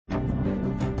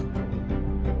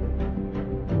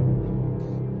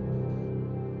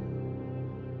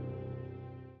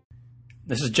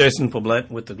This is Jason Poblet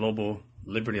with the Global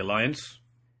Liberty Alliance.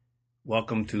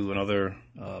 Welcome to another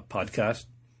podcast.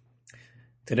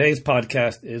 Today's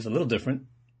podcast is a little different.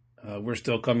 We're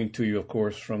still coming to you, of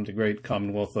course, from the great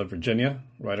Commonwealth of Virginia,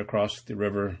 right across the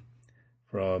river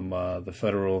from the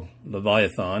federal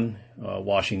Leviathan,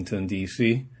 Washington,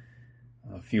 D.C.,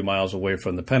 a few miles away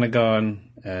from the Pentagon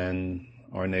and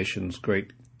our nation's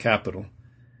great capital.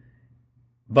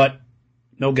 But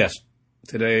no guest.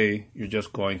 Today, you're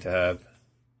just going to have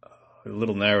a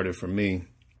little narrative from me.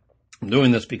 I'm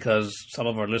doing this because some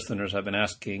of our listeners have been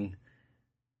asking,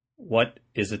 what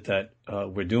is it that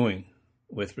we're doing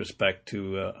with respect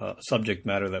to a subject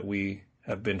matter that we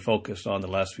have been focused on the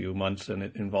last few months, and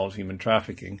it involves human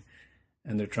trafficking,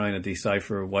 and they're trying to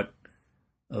decipher what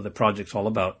the project's all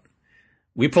about.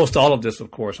 We post all of this,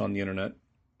 of course, on the internet,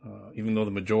 even though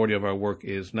the majority of our work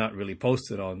is not really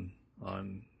posted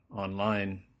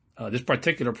online. This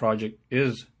particular project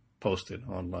is posted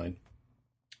online.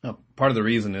 Part of the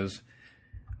reason is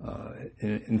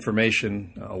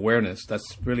information awareness.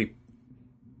 That's really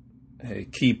a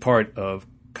key part of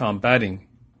combating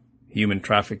human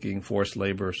trafficking, forced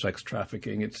labor, sex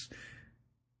trafficking. It's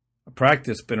a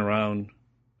practice been around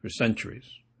for centuries.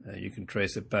 You can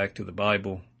trace it back to the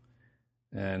Bible,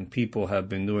 and people have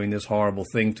been doing this horrible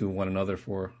thing to one another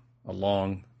for a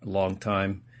long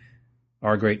time.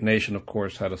 Our great nation, of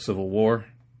course, had a civil war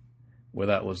where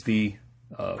that was the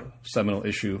seminal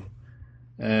issue.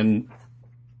 And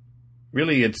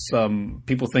really, it's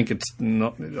people think it's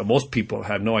not, most people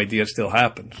have no idea it still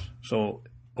happens. So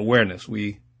awareness,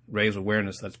 we raise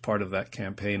awareness. That's part of that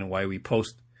campaign and why we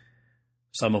post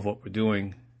some of what we're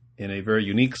doing in a very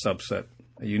unique subset,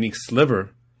 a unique sliver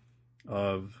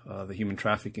of the human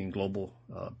trafficking global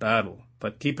battle.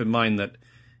 But keep in mind that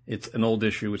it's an old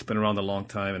issue. It's been around a long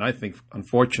time. And I think,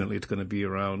 unfortunately, it's going to be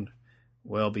around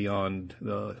well beyond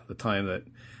the time that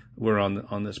we're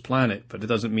on this planet. But it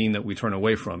doesn't mean that we turn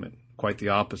away from it. Quite the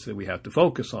opposite. We have to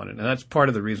focus on it. And that's part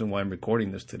of the reason why I'm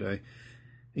recording this today,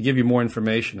 to give you more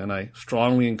information. And I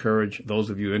strongly encourage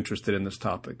those of you interested in this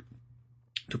topic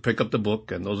to pick up the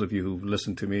book. And those of you who've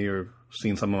listened to me or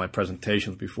seen some of my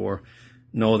presentations before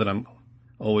know that I'm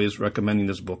always recommending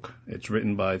this book. It's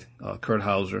written by Kurt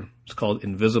Hauser. It's called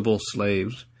Invisible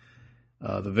Slaves,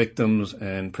 the Victims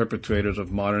and Perpetrators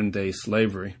of Modern Day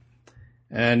Slavery.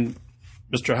 And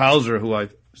Mr. Hauser, who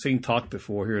I've seen talk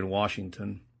before here in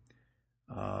Washington,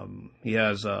 he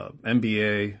has an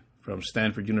MBA from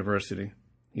Stanford University.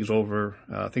 He's over,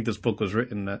 I think this book was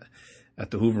written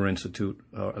at the Hoover Institute,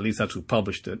 or at least that's who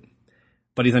published it.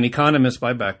 But he's an economist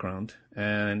by background,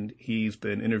 and he's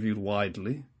been interviewed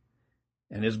widely.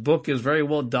 And his book is very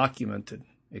well documented.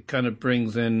 It kind of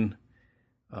brings in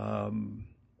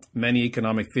many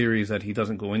economic theories that he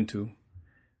doesn't go into,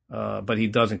 but he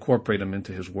does incorporate them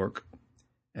into his work.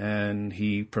 And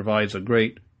he provides a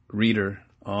great reader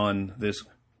on this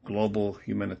global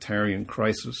humanitarian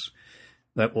crisis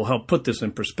that will help put this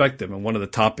in perspective. And one of the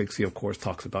topics he, of course,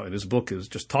 talks about in his book is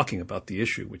just talking about the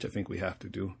issue, which I think we have to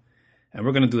do. And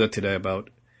we're going to do that today about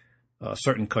a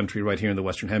certain country right here in the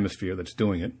Western Hemisphere that's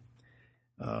doing it.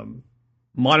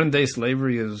 Modern day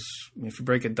slavery is, if you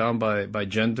break it down by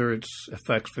gender, it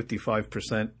affects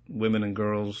 55% women and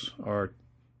girls are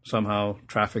somehow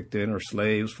trafficked in or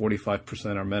slaves.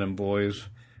 45% are men and boys.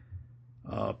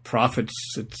 Profits,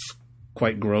 it's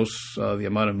quite gross, the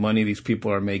amount of money these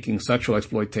people are making. Sexual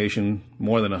exploitation,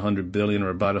 more than 100 billion or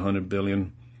about 100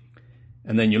 billion.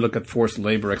 And then you look at forced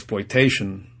labor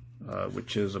exploitation,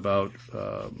 which is about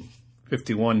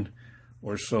 51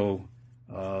 or so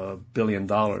 $1 billion.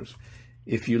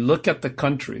 If you look at the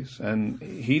countries, and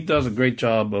he does a great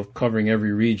job of covering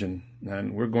every region,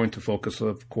 and we're going to focus,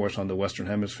 of course, on the Western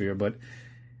Hemisphere, but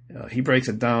he breaks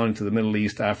it down into the Middle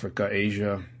East, Africa,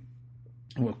 Asia,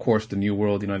 and of course, the New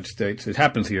World, the United States. It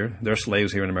happens here. There are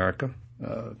slaves here in America.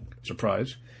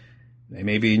 Surprise. They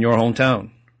may be in your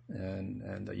hometown,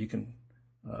 and you can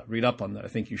read up on that. I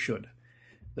think you should.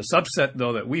 The subset,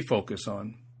 though, that we focus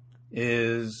on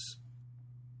is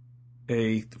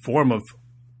a form of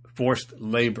forced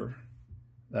labor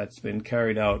that's been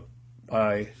carried out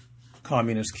by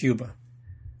communist Cuba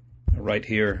right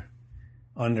here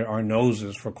under our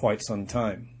noses for quite some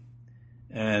time.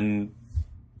 And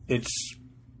it's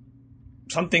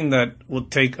something that will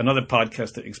take another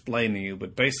podcast to explain to you,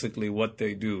 but basically what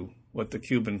they do, what the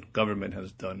Cuban government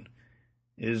has done,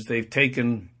 is they've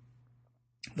taken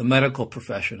the medical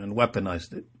profession and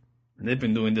weaponized it. And they've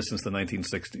been doing this since the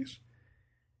 1960s.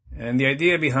 And the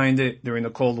idea behind it during the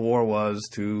Cold War was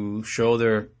to show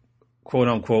their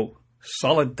quote-unquote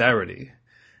solidarity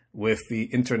with the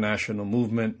international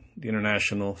movement, the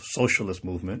international socialist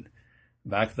movement,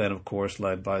 back then, of course,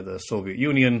 led by the Soviet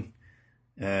Union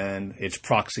and its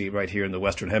proxy right here in the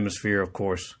Western Hemisphere, of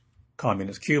course,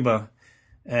 Communist Cuba.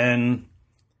 And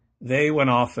they went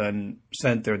off and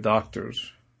sent their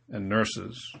doctors and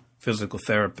nurses, physical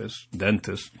therapists,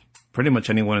 dentists, pretty much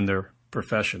anyone in their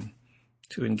profession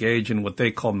to engage in what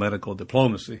they call medical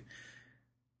diplomacy.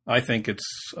 I think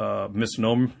it's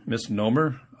misnomer.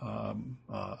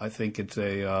 I think it's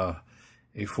a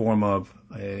form of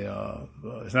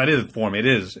it's not a form. It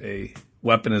is a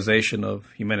weaponization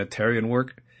of humanitarian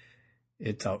work.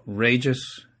 It's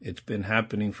outrageous. It's been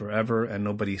happening forever, and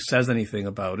nobody says anything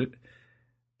about it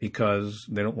because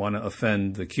they don't want to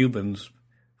offend the Cubans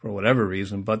for whatever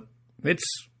reason. But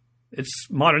it's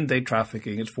modern day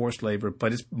trafficking. It's forced labor,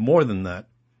 but it's more than that.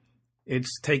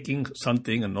 It's taking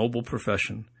something, a noble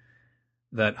profession,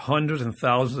 that hundreds and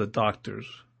thousands of doctors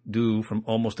do from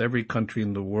almost every country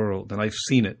in the world. And I've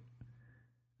seen it.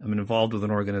 I'm involved with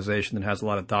an organization that has a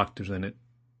lot of doctors in it.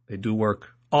 They do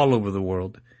work all over the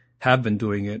world, have been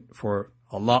doing it for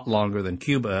a lot longer than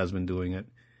Cuba has been doing it.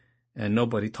 And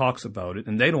nobody talks about it.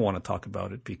 And they don't want to talk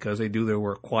about it because they do their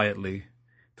work quietly,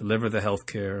 deliver the health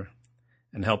care,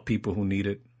 and help people who need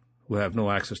it, who have no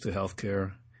access to health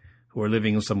care, who are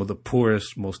living in some of the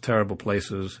poorest, most terrible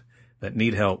places that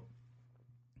need help.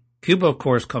 Cuba, of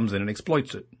course, comes in and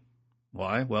exploits it.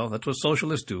 Why? Well, that's what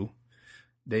socialists do.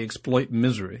 They exploit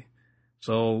misery.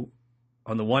 So,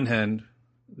 on the one hand,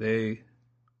 they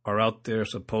are out there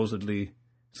supposedly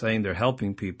saying they're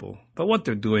helping people, but what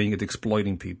they're doing is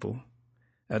exploiting people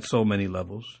at so many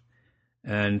levels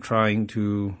and trying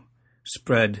to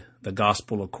spread the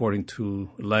gospel according to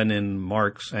Lenin,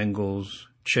 Marx, Engels,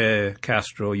 Che,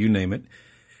 Castro, you name it,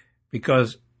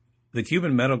 because the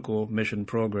Cuban medical mission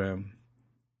program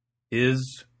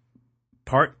is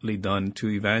partly done to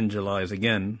evangelize,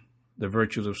 again, the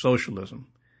virtues of socialism.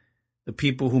 The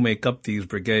people who make up these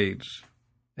brigades,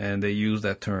 and they use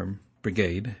that term,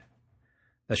 brigade,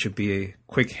 that should be a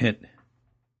quick hint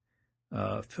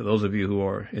for those of you who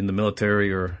are in the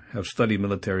military or have studied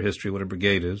military history, what a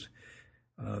brigade is.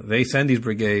 They send these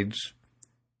brigades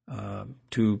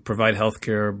to provide health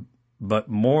care, but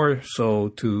more so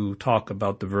to talk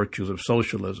about the virtues of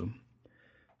socialism.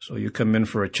 So you come in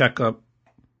for a checkup,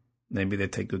 maybe they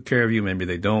take good care of you, maybe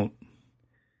they don't.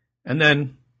 And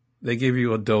then they give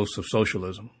you a dose of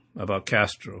socialism about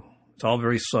Castro. It's all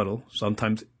very subtle.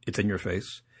 Sometimes it's in your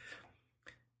face.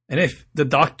 And if the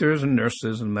doctors and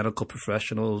nurses and medical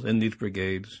professionals in these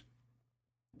brigades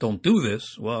don't do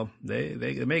this, well, they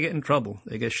may get in trouble.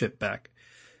 They get shipped back.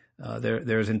 Back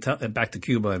to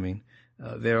Cuba, I mean.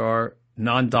 There are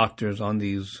non-doctors on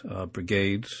these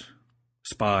brigades,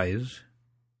 spies,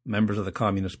 members of the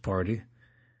Communist Party,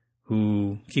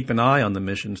 who keep an eye on the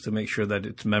missions to make sure that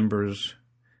its members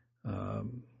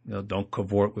don't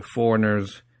cavort with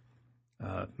foreigners,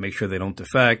 make sure they don't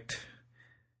defect.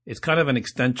 It's kind of an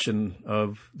extension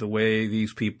of the way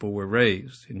these people were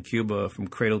raised. In Cuba, from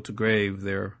cradle to grave,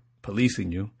 they're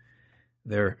policing you.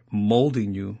 They're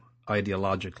molding you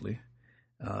ideologically.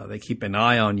 They keep an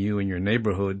eye on you in your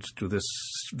neighborhoods through this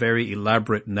very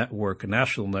elaborate network, a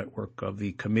national network of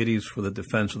the Committees for the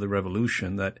Defense of the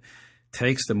Revolution that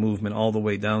takes the movement all the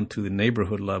way down to the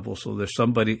neighborhood level. So there's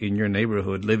somebody in your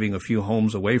neighborhood living a few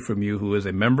homes away from you who is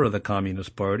a member of the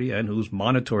Communist Party and who's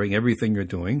monitoring everything you're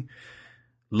doing,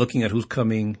 looking at who's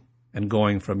coming and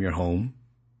going from your home.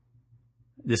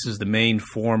 This is the main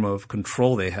form of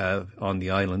control they have on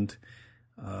the island.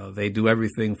 They do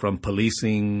everything from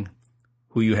policing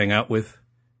who you hang out with,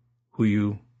 who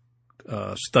you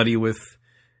study with.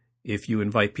 If you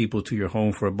invite people to your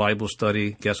home for a Bible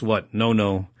study, guess what?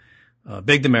 No.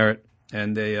 Big demerit.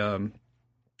 And they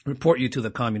report you to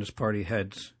the Communist Party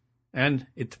heads. And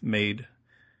it's made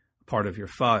part of your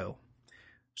file.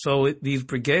 So these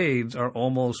brigades are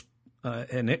almost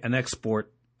an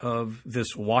export of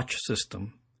this watch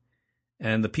system.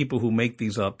 And the people who make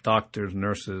these up, doctors,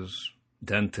 nurses,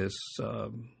 dentists,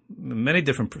 many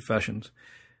different professions,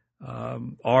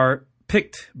 are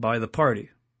picked by the party.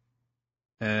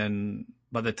 And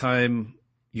by the time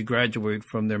you graduate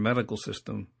from their medical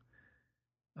system,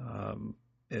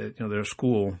 their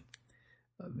school,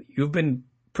 you've been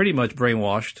pretty much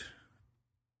brainwashed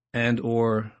and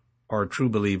or are a true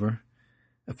believer,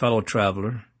 a fellow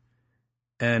traveler,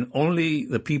 and only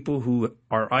the people who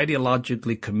are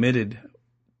ideologically committed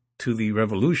to the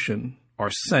revolution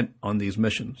are sent on these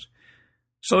missions.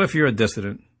 So if you're a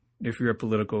dissident, if you're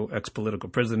a ex-political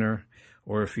prisoner,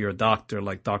 or if you're a doctor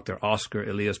like Dr. Oscar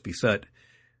Elias Bisset,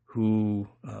 who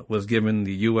was given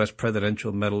the U.S.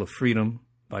 Presidential Medal of Freedom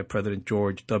by President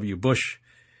George W. Bush,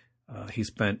 he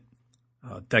spent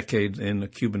decades in a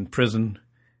Cuban prison.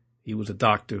 He was a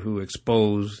doctor who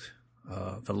exposed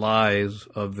the lies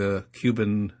of the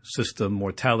Cuban system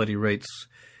mortality rates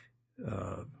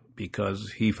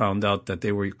because he found out that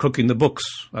they were cooking the books.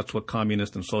 That's what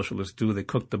communists and socialists do. They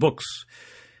cook the books.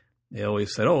 They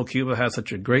always said, oh, Cuba has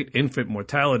such a great infant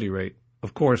mortality rate.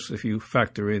 Of course, if you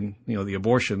factor in, the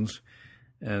abortions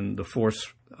and the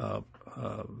forced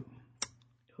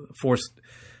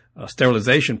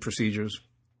sterilization procedures,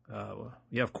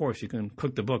 of course, you can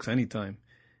cook the books anytime.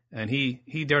 And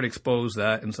he dared expose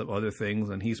that and some other things,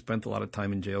 and he spent a lot of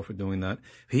time in jail for doing that.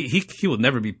 He will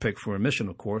never be picked for a mission,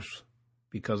 of course,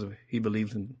 because he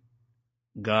believes in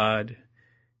God.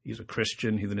 He's a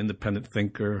Christian. He's an independent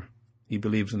thinker. He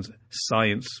believes in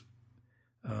science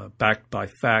backed by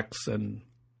facts, and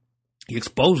he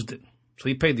exposed it. So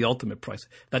he paid the ultimate price.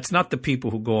 That's not the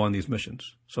people who go on these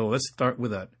missions. So let's start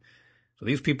with that. So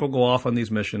these people go off on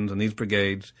these missions and these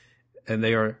brigades, and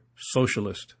they are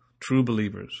socialist, true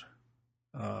believers,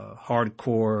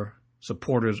 hardcore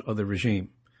supporters of the regime.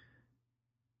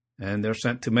 And they're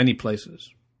sent to many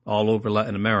places all over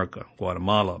Latin America,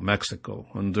 Guatemala, Mexico,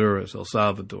 Honduras, El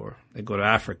Salvador. They go to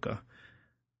Africa.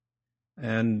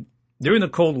 And during the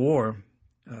Cold War,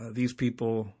 these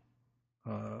people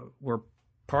were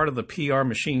part of the PR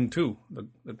machine too.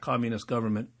 The communist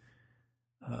government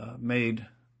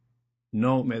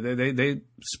they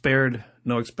spared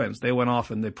no expense. They went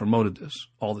off and they promoted this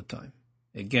all the time.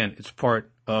 Again, it's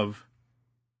part of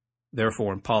their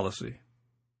foreign policy.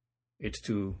 It's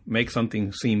to make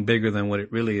something seem bigger than what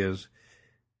it really is.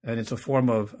 And it's a form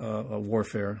of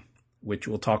warfare, which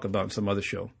we'll talk about in some other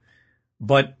show.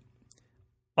 But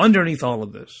underneath all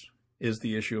of this is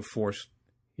the issue of forced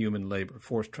human labor,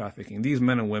 forced trafficking. These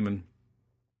men and women,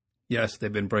 yes,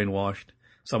 they've been brainwashed.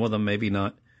 Some of them maybe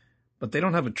not. But they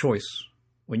don't have a choice.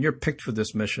 When you're picked for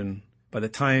this mission, by the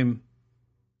time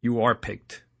you are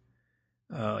picked,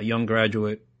 a young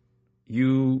graduate,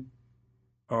 you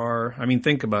are,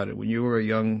 think about it. When you were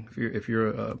if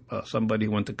you're somebody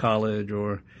who went to college,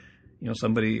 or,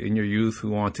 somebody in your youth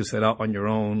who wanted to set out on your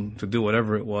own to do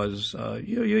whatever it was,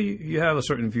 you have a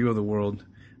certain view of the world.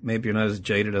 Maybe you're not as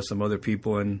jaded as some other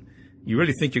people, and you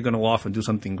really think you're going to go off and do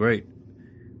something great.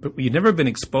 But you've never been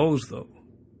exposed, though,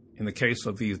 in the case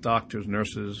of these doctors,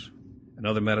 nurses, and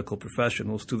other medical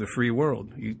professionals, to the free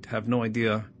world. You have no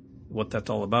idea what that's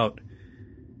all about.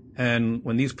 And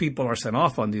when these people are sent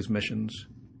off on these missions,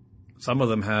 some of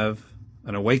them have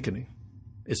an awakening,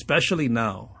 especially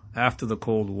now, after the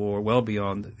Cold War, well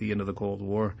beyond the end of the Cold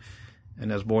War,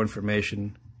 and as more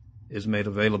information is made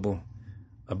available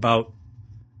about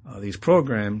these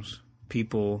programs,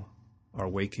 people are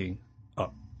waking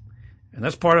up. And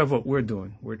that's part of what we're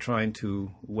doing. We're trying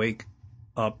to wake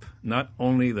up not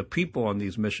only the people on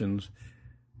these missions,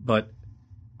 but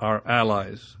our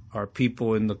allies, our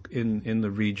people in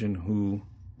the region who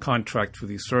contract for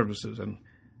these services. And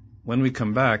when we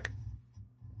come back,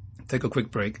 take a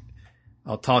quick break,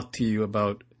 I'll talk to you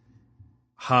about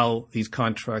how these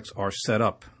contracts are set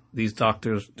up. These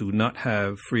doctors do not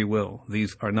have free will.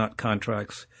 These are not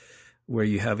contracts where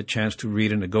you have a chance to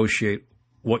read and negotiate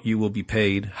what you will be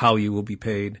paid, how you will be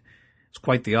paid. It's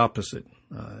quite the opposite.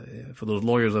 For those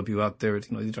lawyers of you out there,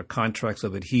 these are contracts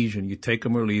of adhesion. You take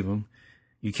them or leave them.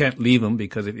 You can't leave them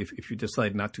because if you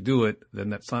decide not to do it,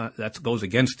 then that goes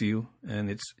against you, and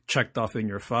it's checked off in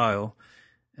your file,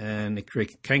 and it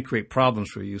can create problems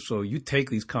for you. So you take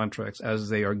these contracts as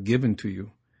they are given to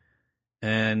you,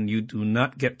 and you do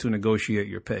not get to negotiate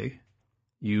your pay.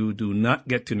 You do not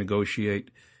get to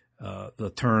negotiate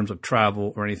the terms of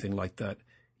travel or anything like that.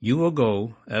 You will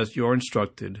go as you're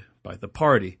instructed by the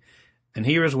party. And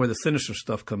here is where the sinister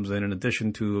stuff comes in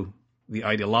addition to the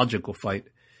ideological fight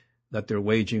that they're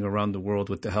waging around the world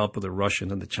with the help of the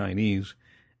Russians and the Chinese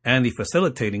and the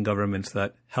facilitating governments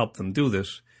that help them do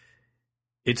this.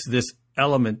 It's this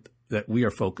element that we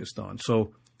are focused on.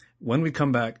 So when we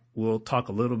come back, we'll talk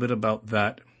a little bit about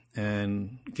that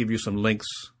and give you some links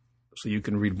so you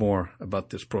can read more about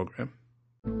this program.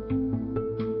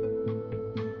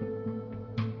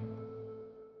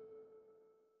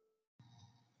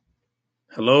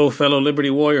 Hello, fellow Liberty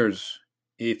Warriors.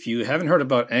 If you haven't heard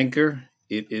about Anchor,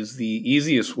 it is the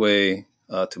easiest way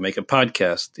to make a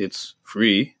podcast. It's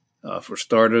free for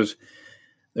starters.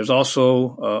 There's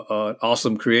also an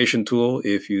awesome creation tool.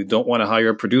 If you don't want to hire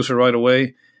a producer right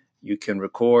away, you can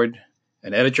record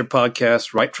and edit your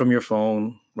podcast right from your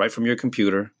phone, right from your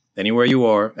computer, anywhere you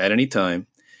are at any time.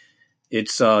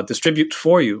 It's distributes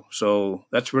for you. So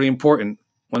that's really important.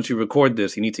 Once you record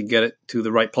this, you need to get it to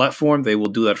the right platform. They will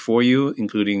do that for you,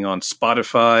 including on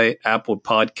Spotify, Apple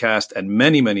Podcast, and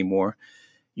many, many more.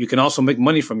 You can also make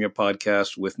money from your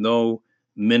podcast with no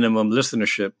minimum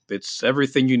listenership. It's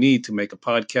everything you need to make a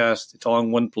podcast. It's all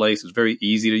in one place. It's very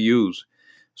easy to use.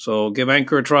 So give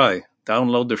Anchor a try.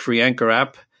 Download the free Anchor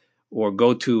app or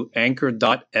go to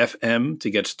anchor.fm to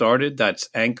get started. That's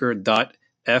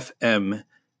anchor.fm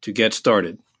to get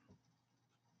started.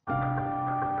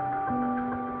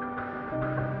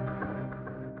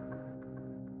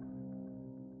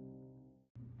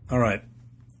 All right.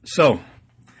 So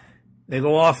they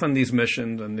go off on these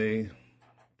missions and they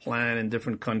plan in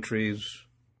different countries.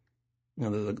 You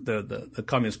know, the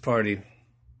Communist Party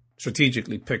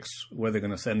strategically picks where they're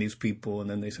going to send these people, and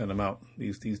then they send them out,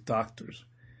 these doctors.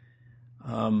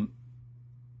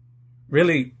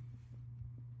 Really,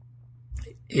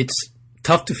 it's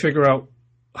tough to figure out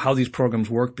how these programs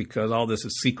work because all this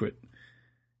is secret.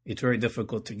 It's very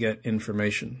difficult to get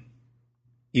information,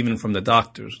 even from the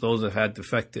doctors, those that had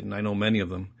defected, and I know many of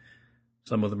them.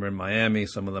 Some of them are in Miami,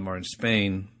 some of them are in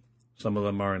Spain, some of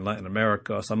them are in Latin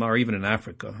America, some are even in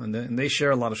Africa. And they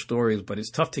share a lot of stories, but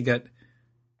it's tough to get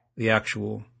the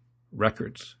actual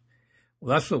records.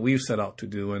 Well, that's what we've set out to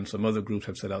do, and some other groups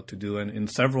have set out to do. And in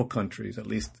several countries, at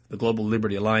least the Global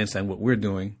Liberty Alliance and what we're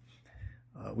doing,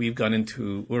 we've gone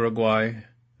into Uruguay,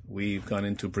 we've gone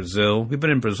into Brazil. We've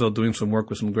been in Brazil doing some work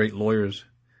with some great lawyers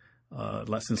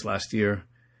since last year.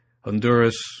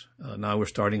 Honduras, now we're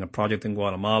starting a project in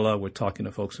Guatemala. We're talking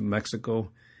to folks in Mexico.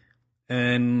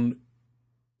 And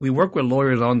we work with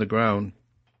lawyers on the ground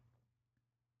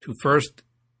to first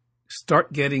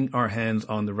start getting our hands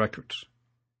on the records.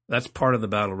 That's part of the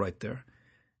battle right there.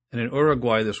 And in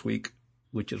Uruguay this week,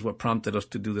 which is what prompted us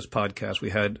to do this podcast, we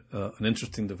had an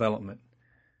interesting development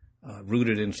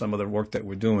rooted in some of the work that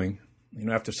we're doing. You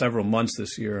know, after several months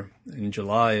this year, in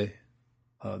July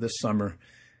this summer,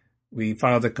 we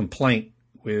filed a complaint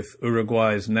with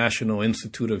Uruguay's National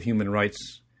Institute of Human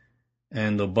Rights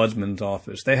and the Ombudsman's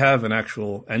office. They have an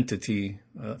actual entity,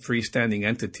 freestanding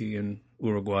entity in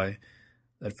Uruguay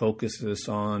that focuses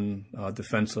on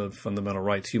defense of fundamental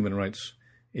rights, human rights.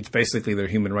 It's basically their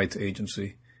human rights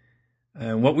agency.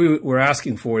 And what we were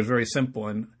asking for is very simple.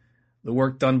 And the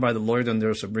work done by the lawyer down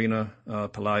there, Sabrina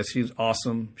Pelaez, she's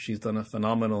awesome. She's done a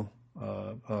phenomenal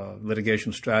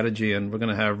litigation strategy, and we're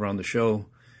going to have her on the show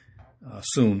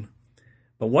soon.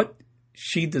 But what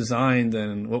she designed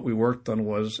and what we worked on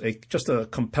was just a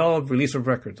compelled release of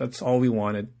records. That's all we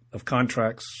wanted, of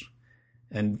contracts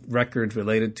and records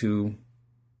related to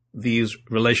these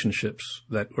relationships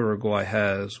that Uruguay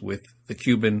has with the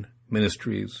Cuban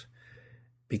ministries,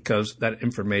 because that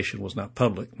information was not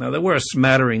public. Now, there were a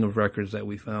smattering of records that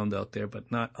we found out there, but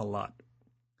not a lot.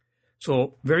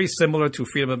 So very similar to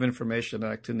Freedom of Information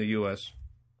Act in the U.S.,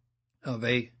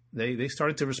 they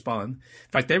started to respond.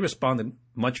 In fact, they responded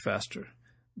much faster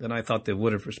than I thought they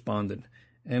would have responded.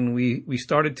 And we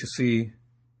started to see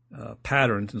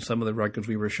patterns in some of the records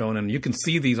we were shown. And you can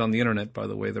see these on the internet, by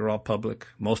the way. They're all public.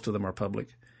 Most of them are public.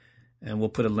 And we'll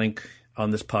put a link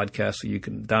on this podcast so you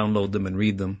can download them and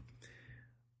read them.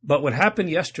 But what happened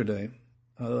yesterday,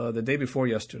 the day before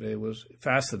yesterday, was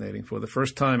fascinating. For the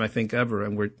first time, I think, ever,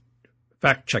 and we're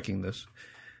fact-checking this,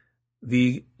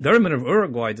 the government of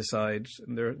Uruguay decides,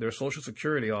 and their Social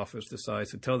Security office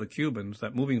decides to tell the Cubans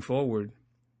that moving forward,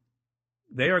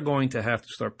 they are going to have to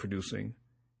start producing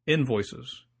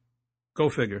invoices. Go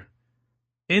figure.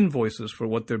 Invoices for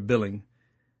what they're billing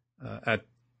at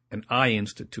an eye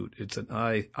institute. It's an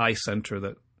eye center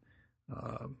that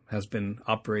has been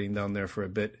operating down there for a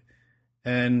bit.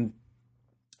 And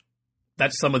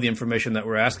that's some of the information that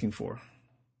we're asking for.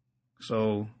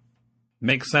 So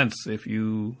makes sense if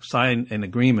you sign an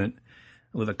agreement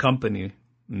with a company,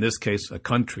 in this case a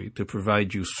country, to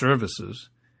provide you services,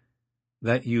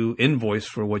 that you invoice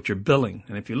for what you're billing.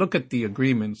 And if you look at the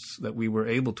agreements that we were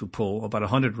able to pull, about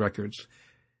 100 records,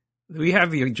 we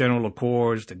have the general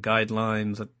accords, the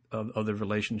guidelines of the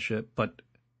relationship, but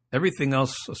everything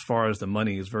else as far as the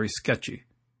money is very sketchy.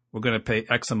 We're going to pay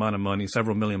X amount of money,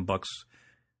 several $million,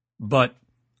 but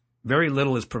very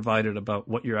little is provided about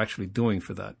what you're actually doing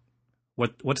for that.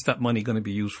 What's that money going to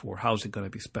be used for? How's it going to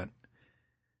be spent?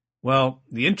 Well,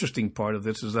 the interesting part of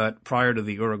this is that prior to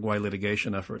the Uruguay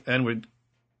litigation effort, and we're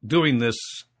doing this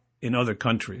in other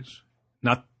countries,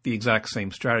 not the exact same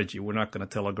strategy. We're not going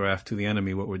to telegraph to the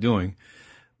enemy what we're doing,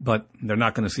 but they're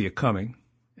not going to see it coming.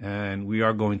 And we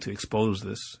are going to expose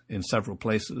this in several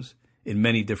places in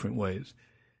many different ways.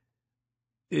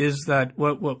 Is that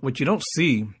what you don't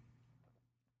see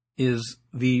is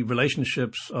the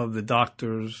relationships of the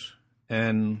doctors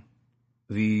and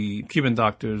the Cuban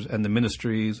doctors and the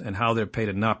ministries and how they're paid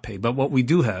and not paid. But what we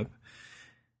do have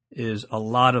is a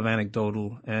lot of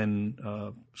anecdotal and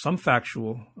some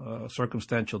factual,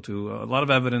 circumstantial too, a lot of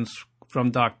evidence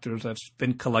from doctors that's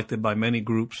been collected by many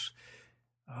groups,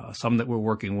 some that we're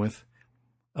working with,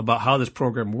 about how this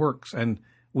program works. And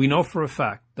we know for a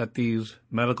fact that these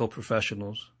medical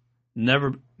professionals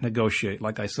never negotiate.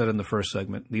 Like I said in the first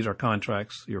segment, these are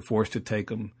contracts. You're forced to take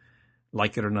them,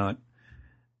 like it or not.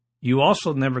 You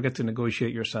also never get to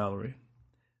negotiate your salary.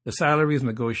 The salary is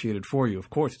negotiated for you. Of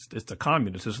course, it's the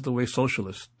communists. This is the way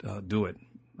socialists do it.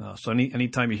 So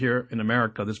anytime you hear in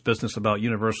America this business about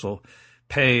universal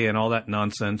pay and all that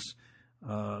nonsense,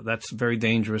 that's very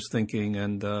dangerous thinking.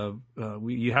 And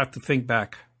you have to think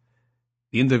back.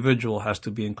 The individual has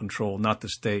to be in control, not the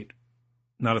state,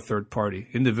 not a third party.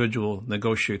 Individual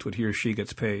negotiates what he or she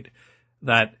gets paid.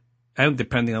 That, and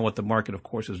depending on what the market, of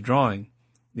course, is drawing,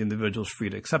 the individual is free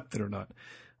to accept it or not.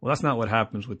 Well, that's not what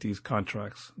happens with these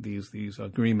contracts, these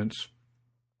agreements,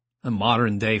 and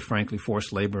modern day, frankly,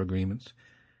 forced labor agreements.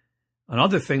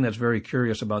 Another thing that's very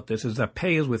curious about this is that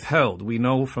pay is withheld. We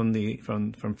know from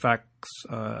facts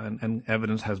and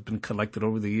evidence has been collected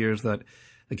over the years that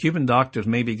the Cuban doctors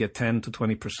maybe get 10 to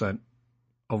 20%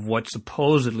 of what's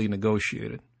supposedly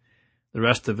negotiated. The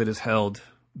rest of it is held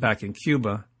back in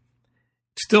Cuba.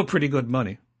 It's still pretty good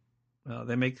money.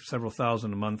 They make several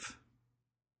thousand a month,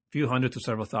 a few hundred to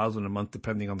several thousand a month,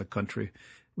 depending on the country.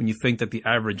 When you think that the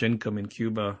average income in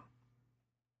Cuba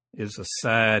is a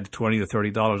sad $20 to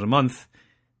 $30 a month,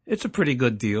 it's a pretty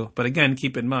good deal. But again,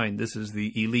 keep in mind, this is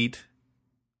the elite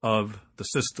of the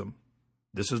system.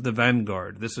 This is the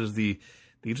vanguard. These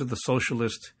are the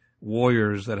socialist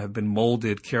warriors that have been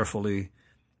molded carefully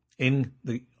in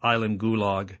the island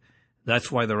gulag.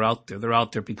 That's why they're out there. They're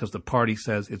out there because the party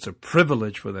says it's a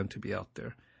privilege for them to be out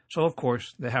there. So, of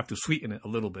course, they have to sweeten it a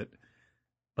little bit.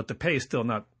 But the pay is still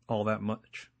not all that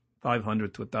much.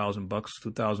 $500 to $1,000,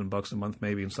 $2,000 a month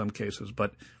maybe in some cases.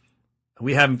 But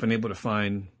we haven't been able to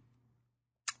find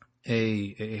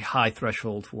a high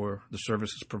threshold for the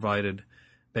services provided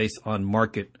based on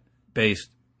market-based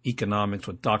economics,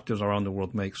 what doctors around the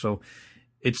world make. So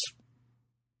it's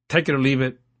take it or leave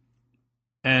it,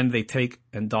 and they take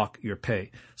and dock your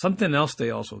pay. Something else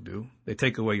they also do, they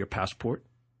take away your passport.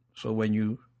 So when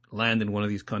you land in one of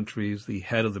these countries, the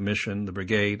head of the mission, the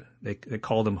brigade, they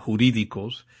call them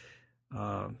jurídicos.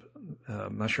 I'm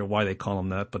not sure why they call them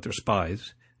that, but they're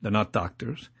spies. They're not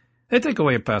doctors. They take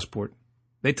away your passport.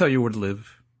 They tell you where to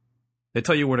live. They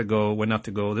tell you where to go, when not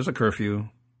to go. There's a curfew.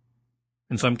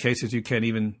 In some cases, you can't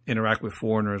even interact with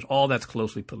foreigners. All that's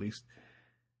closely policed.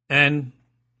 And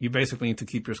you basically need to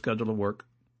keep your schedule of work,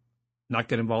 not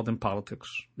get involved in politics.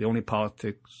 The only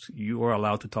politics you are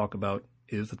allowed to talk about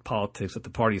is the politics that the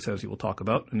party says you will talk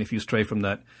about. And if you stray from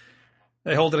that,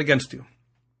 they hold it against you.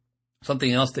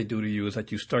 Something else they do to you is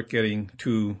that you start getting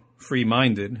too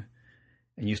free-minded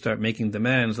and you start making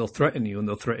demands. They'll threaten you, and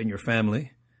they'll threaten your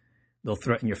family. They'll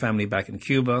threaten your family back in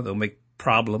Cuba. They'll make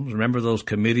problems. Remember those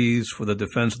committees for the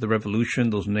defense of the revolution,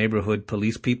 those neighborhood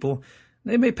police people?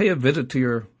 They may pay a visit to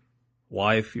your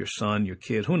wife, your son, your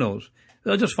kid, who knows?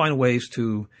 They'll just find ways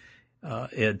to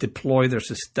deploy their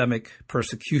systemic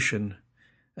persecution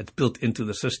that's built into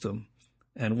the system.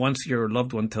 And once your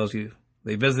loved one tells you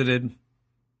they visited,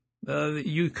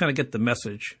 you kind of get the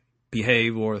message,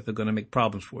 behave or they're going to make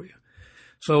problems for you.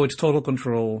 So it's total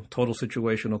control, total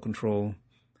situational control.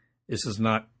 This is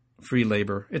not free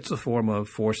labor. It's a form of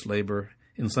forced labor.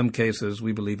 In some cases,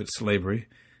 we believe it's slavery.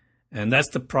 And that's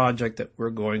the project that we're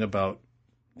going about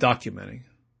documenting.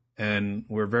 And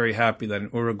we're very happy that in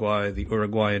Uruguay, the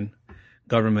Uruguayan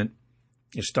government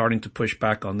is starting to push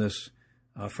back on this,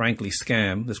 frankly,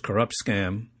 scam, this corrupt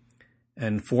scam,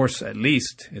 and force at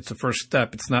least, it's a first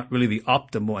step. It's not really the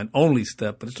optimal and only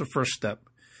step, but it's a first step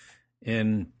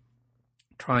in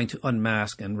trying to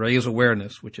unmask and raise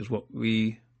awareness, which is what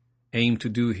we aim to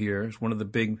do here. It's one of the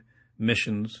big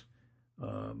missions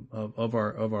of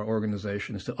our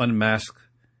organization, is to unmask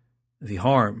the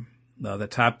harm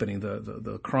that's happening,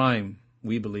 the crime,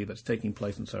 we believe, that's taking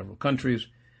place in several countries,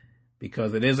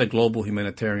 because it is a global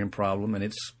humanitarian problem, and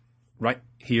it's right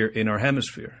here in our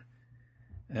hemisphere.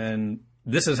 And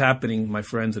this is happening, my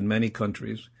friends, in many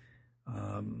countries.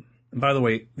 And by the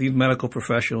way, these medical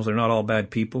professionals are not all bad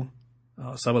people.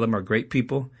 Some of them are great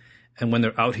people. And when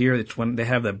they're out here, it's when they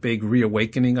have that big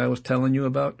reawakening I was telling you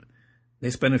about. They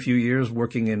spend a few years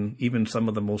working in even some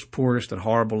of the most poorest and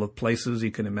horrible of places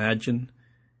you can imagine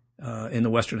in the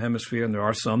Western Hemisphere. And there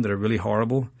are some that are really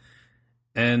horrible.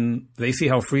 And they see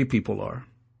how free people are.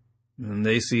 And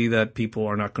they see that people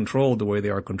are not controlled the way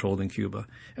they are controlled in Cuba.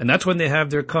 And that's when they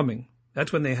have their coming.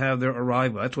 That's when they have their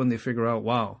arrival. That's when they figure out,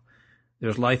 wow,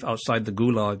 there's life outside the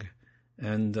gulag.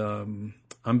 And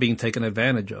I'm being taken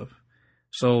advantage of.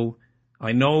 So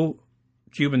I know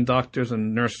Cuban doctors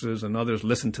and nurses and others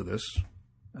listen to this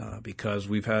because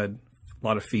we've had a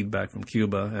lot of feedback from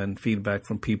Cuba and feedback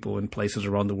from people in places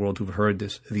around the world who've heard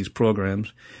these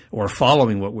programs or are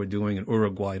following what we're doing in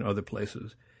Uruguay and other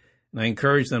places. And I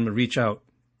encourage them to reach out.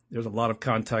 There's a lot of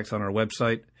contacts on our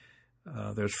website.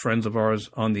 There's friends of ours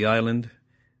on the island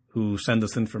who send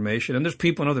us information. And there's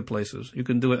people in other places. You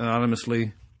can do it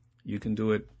anonymously. You can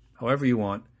do it however you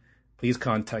want. Please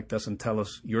contact us and tell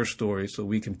us your story so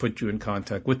we can put you in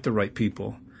contact with the right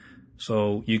people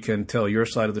so you can tell your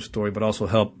side of the story, but also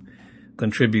help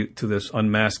contribute to this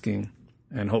unmasking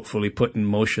and hopefully put in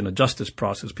motion a justice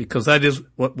process, because that is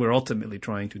what we're ultimately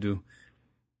trying to do.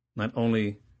 Not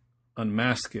only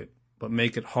unmask it, but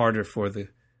make it harder for the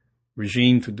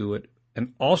regime to do it,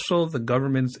 and also the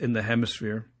governments in the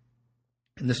hemisphere.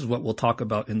 And this is what we'll talk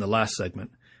about in the last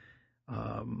segment.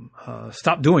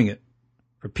 Stop doing it.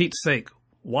 For Pete's sake,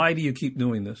 why do you keep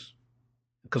doing this?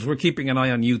 Because we're keeping an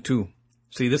eye on you too.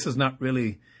 See, this is not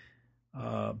really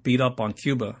beat up on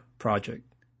Cuba project,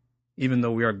 even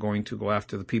though we are going to go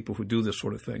after the people who do this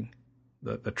sort of thing,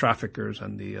 the traffickers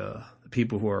and the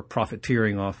people who are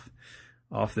profiteering off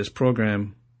this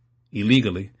program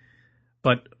illegally.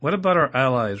 But what about our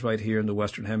allies right here in the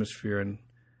Western Hemisphere? And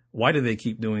why do they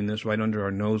keep doing this right under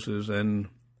our noses? And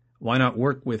why not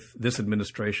work with this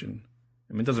administration?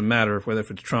 I mean, it doesn't matter whether if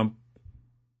it's Trump,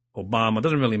 Obama, it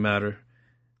doesn't really matter.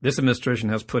 This administration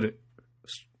has put it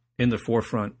in the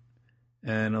forefront.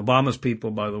 And Obama's people,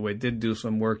 by the way, did do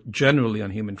some work generally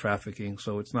on human trafficking.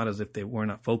 So it's not as if they were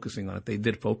not focusing on it. They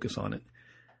did focus on it.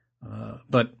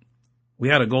 But we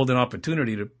had a golden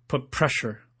opportunity to put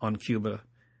pressure on Cuba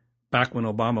back when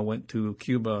Obama went to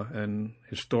Cuba and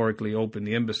historically opened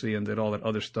the embassy and did all that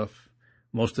other stuff,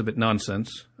 most of it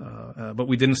nonsense. But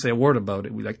we didn't say a word about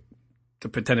it. We like to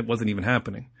pretend it wasn't even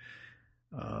happening.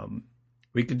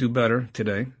 We could do better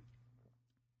today.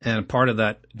 And part of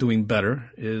that doing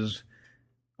better is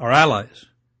our allies.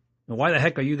 Now, why the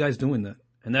heck are you guys doing that?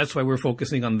 And that's why we're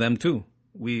focusing on them too.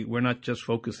 We're not just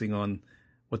focusing on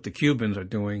what the Cubans are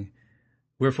doing.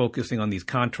 We're focusing on these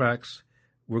contracts.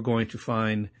 We're going to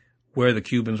find where the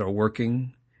Cubans are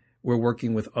working. We're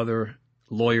working with other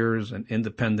lawyers and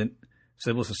independent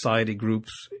civil society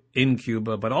groups in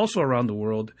Cuba, but also around the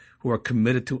world, who are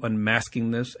committed to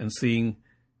unmasking this and seeing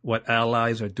what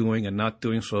allies are doing and not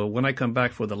doing. So when I come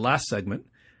back for the last segment,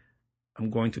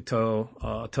 I'm going to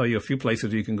tell you a few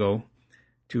places you can go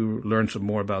to learn some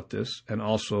more about this, and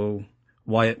also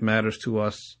why it matters to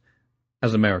us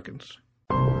as Americans.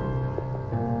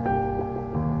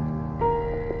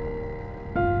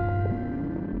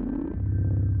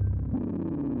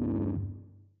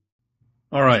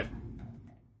 All right.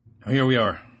 Here we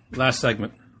are. Last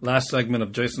segment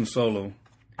of Jason Solo.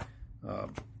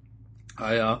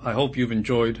 I hope you've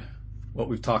enjoyed what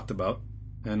we've talked about.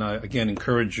 And I, again,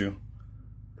 encourage you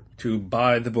to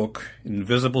buy the book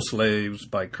Invisible Slaves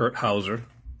by Kurt Hauser,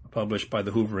 published by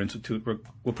the Hoover Institute.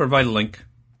 We'll provide a link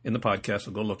in the podcast,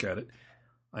 so go look at it.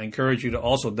 I encourage you to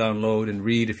also download and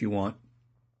read, if you want,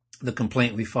 the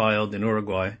complaint we filed in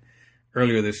Uruguay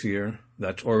earlier this year.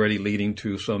 That's already leading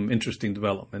to some interesting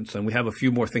developments. And we have a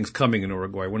few more things coming in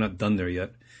Uruguay. We're not done there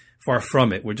yet. Far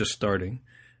from it. We're just starting.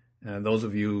 And those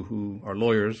of you who are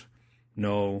lawyers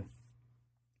know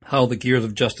how the gears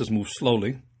of justice move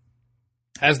slowly,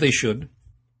 as they should.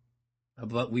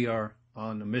 But we are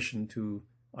on a mission to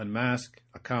unmask,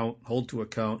 hold to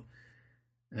account,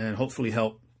 and hopefully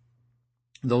help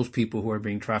those people who are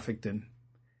being trafficked in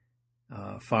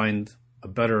find a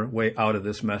better way out of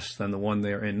this mess than the one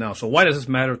they are in now. So why does this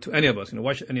matter to any of us?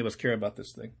 Why should any of us care about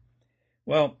this thing?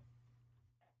 Well,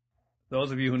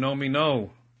 those of you who know me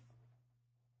know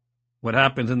what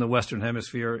happens in the Western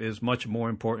Hemisphere is much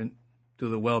more important to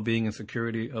the well-being and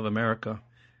security of America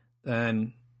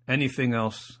than anything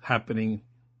else happening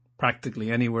practically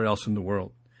anywhere else in the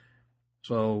world.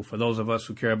 So for those of us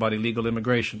who care about illegal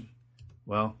immigration,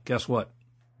 well, guess what?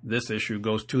 This issue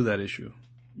goes to that issue.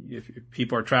 If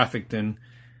people are trafficked in,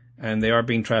 and they are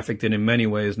being trafficked in many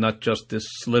ways, not just this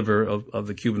sliver of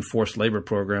the Cuban forced labor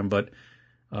program, but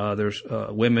there's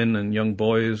women and young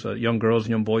boys, young girls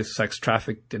and young boys sex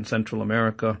trafficked in Central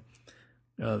America.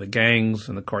 The gangs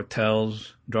and the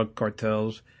cartels, drug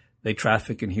cartels, they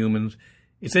traffic in humans.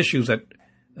 It's issues that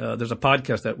there's a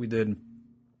podcast that we did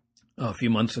a few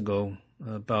months ago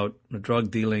about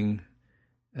drug dealing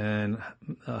and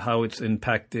how it's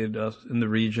impacted us in the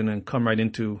region and come right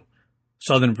into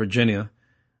Southern Virginia.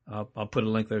 I'll put a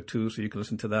link there too so you can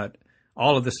listen to that.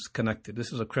 All of this is connected.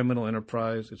 This is a criminal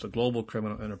enterprise. It's a global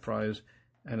criminal enterprise.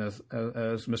 And as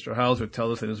Mr. Hauser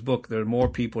tells us in his book, there are more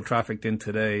people trafficked in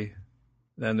today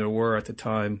than there were at the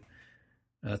time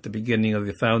at the beginning of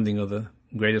the founding of the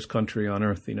greatest country on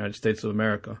earth, the United States of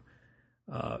America.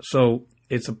 So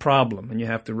it's a problem, and you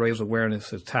have to raise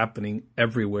awareness. It's happening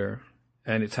everywhere,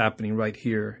 and it's happening right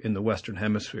here in the Western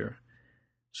Hemisphere.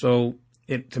 So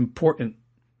it's important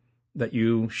that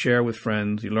you share with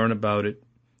friends, you learn about it,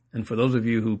 and for those of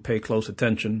you who pay close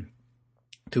attention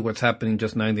to what's happening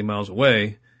just 90 miles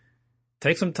away,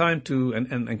 take some time to,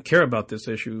 and care about this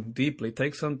issue deeply,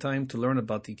 take some time to learn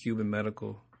about the Cuban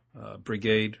Medical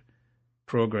Brigade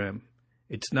program.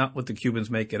 It's not what the Cubans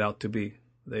make it out to be.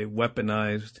 They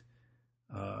weaponized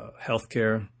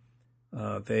healthcare.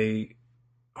 They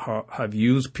have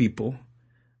used people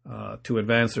to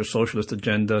advance their socialist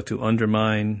agenda, to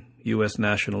undermine U.S.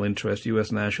 national interest,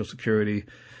 U.S. national security.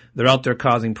 They're out there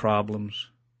causing problems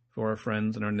for our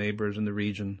friends and our neighbors in the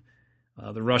region.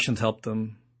 The Russians helped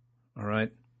them, all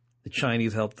right? The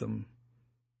Chinese helped them.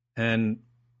 And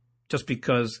just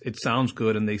because it sounds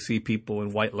good and they see people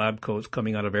in white lab coats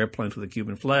coming out of airplanes with a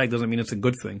Cuban flag doesn't mean it's a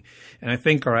good thing. And I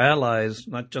think our allies,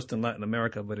 not just in Latin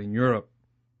America, but in Europe,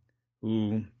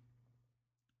 who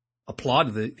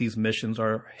applaud these missions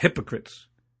are hypocrites.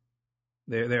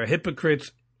 They're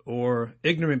hypocrites or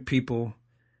ignorant people,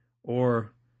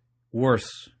 or worse,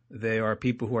 they are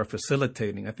people who are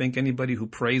facilitating. I think anybody who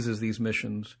praises these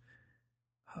missions,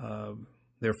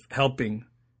 they're helping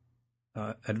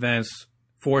advance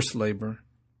forced labor,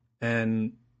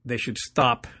 and they should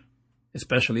stop,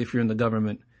 especially if you're in the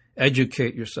government.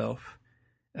 Educate yourself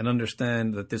and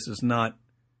understand that this is not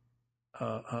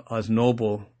as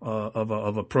noble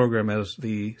of a program as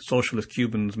the socialist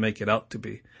Cubans make it out to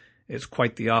be. It's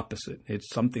quite the opposite. It's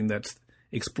something that's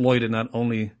exploited not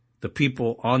only the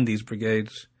people on these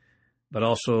brigades, but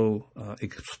also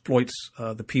exploits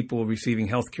the people receiving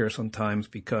health care sometimes,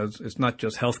 because it's not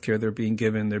just health care they're being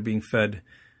given, they're being fed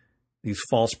these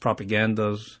false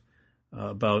propagandas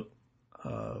about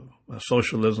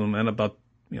socialism and about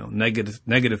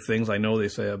negative things. I know they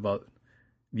say about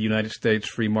the United States,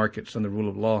 free markets, and the rule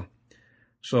of law.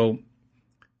 So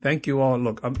thank you all.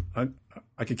 Look,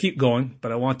 I could keep going,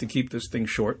 but I want to keep this thing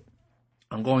short.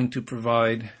 I'm going to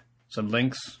provide some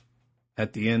links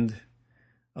at the end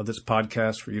of this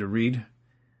podcast for you to read.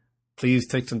 Please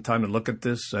take some time to look at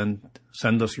this and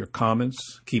send us your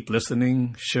comments. Keep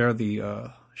listening. Share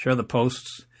the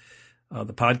posts,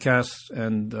 the podcasts,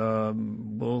 and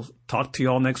we'll talk to you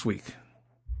all next week.